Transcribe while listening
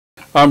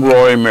I'm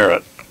Roy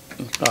Merritt.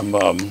 I'm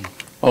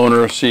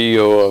owner,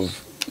 CEO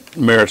of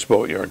Merritt's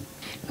Boatyard.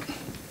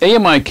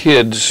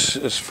 AMIkids,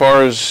 as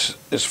far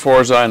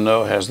as I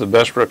know, has the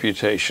best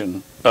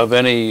reputation of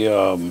any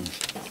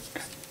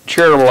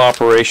charitable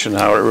operation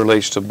how it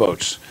relates to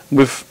boats.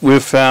 We've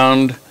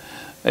found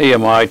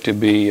AMI to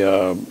be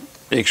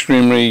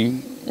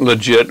extremely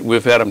legit.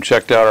 We've had them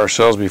checked out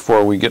ourselves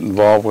before we get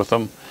involved with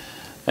them,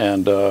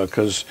 and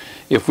because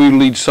if we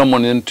lead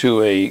someone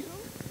into a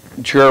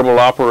charitable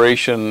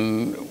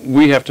operation,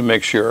 we have to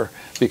make sure,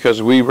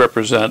 because we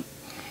represent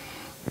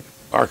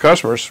our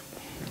customers,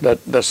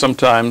 that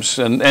sometimes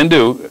and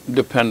do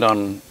depend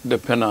on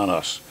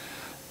us.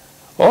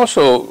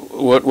 Also,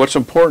 what's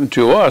important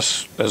to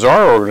us as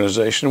our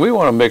organization, we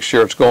want to make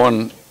sure it's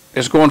going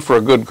for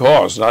a good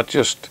cause, not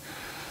just,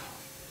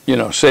 you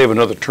know, save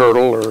another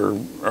turtle or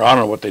I don't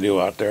know what they do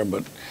out there,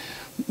 but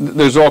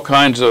there's all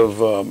kinds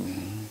of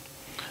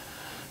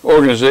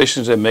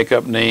organizations that make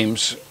up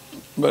names.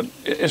 But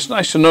it's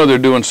nice to know they're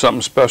doing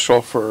something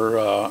special for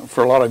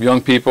a lot of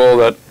young people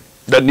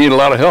that need a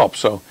lot of help.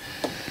 So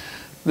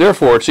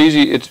therefore, it's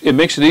easy. It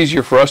makes it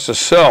easier for us to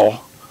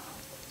sell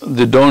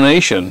the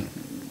donation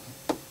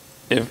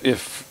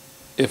if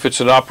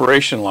it's an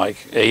operation like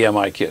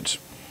AMIkids.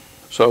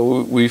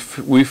 So we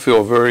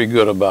feel very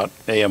good about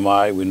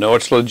AMI. We know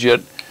it's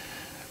legit.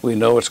 We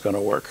know it's going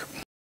to work.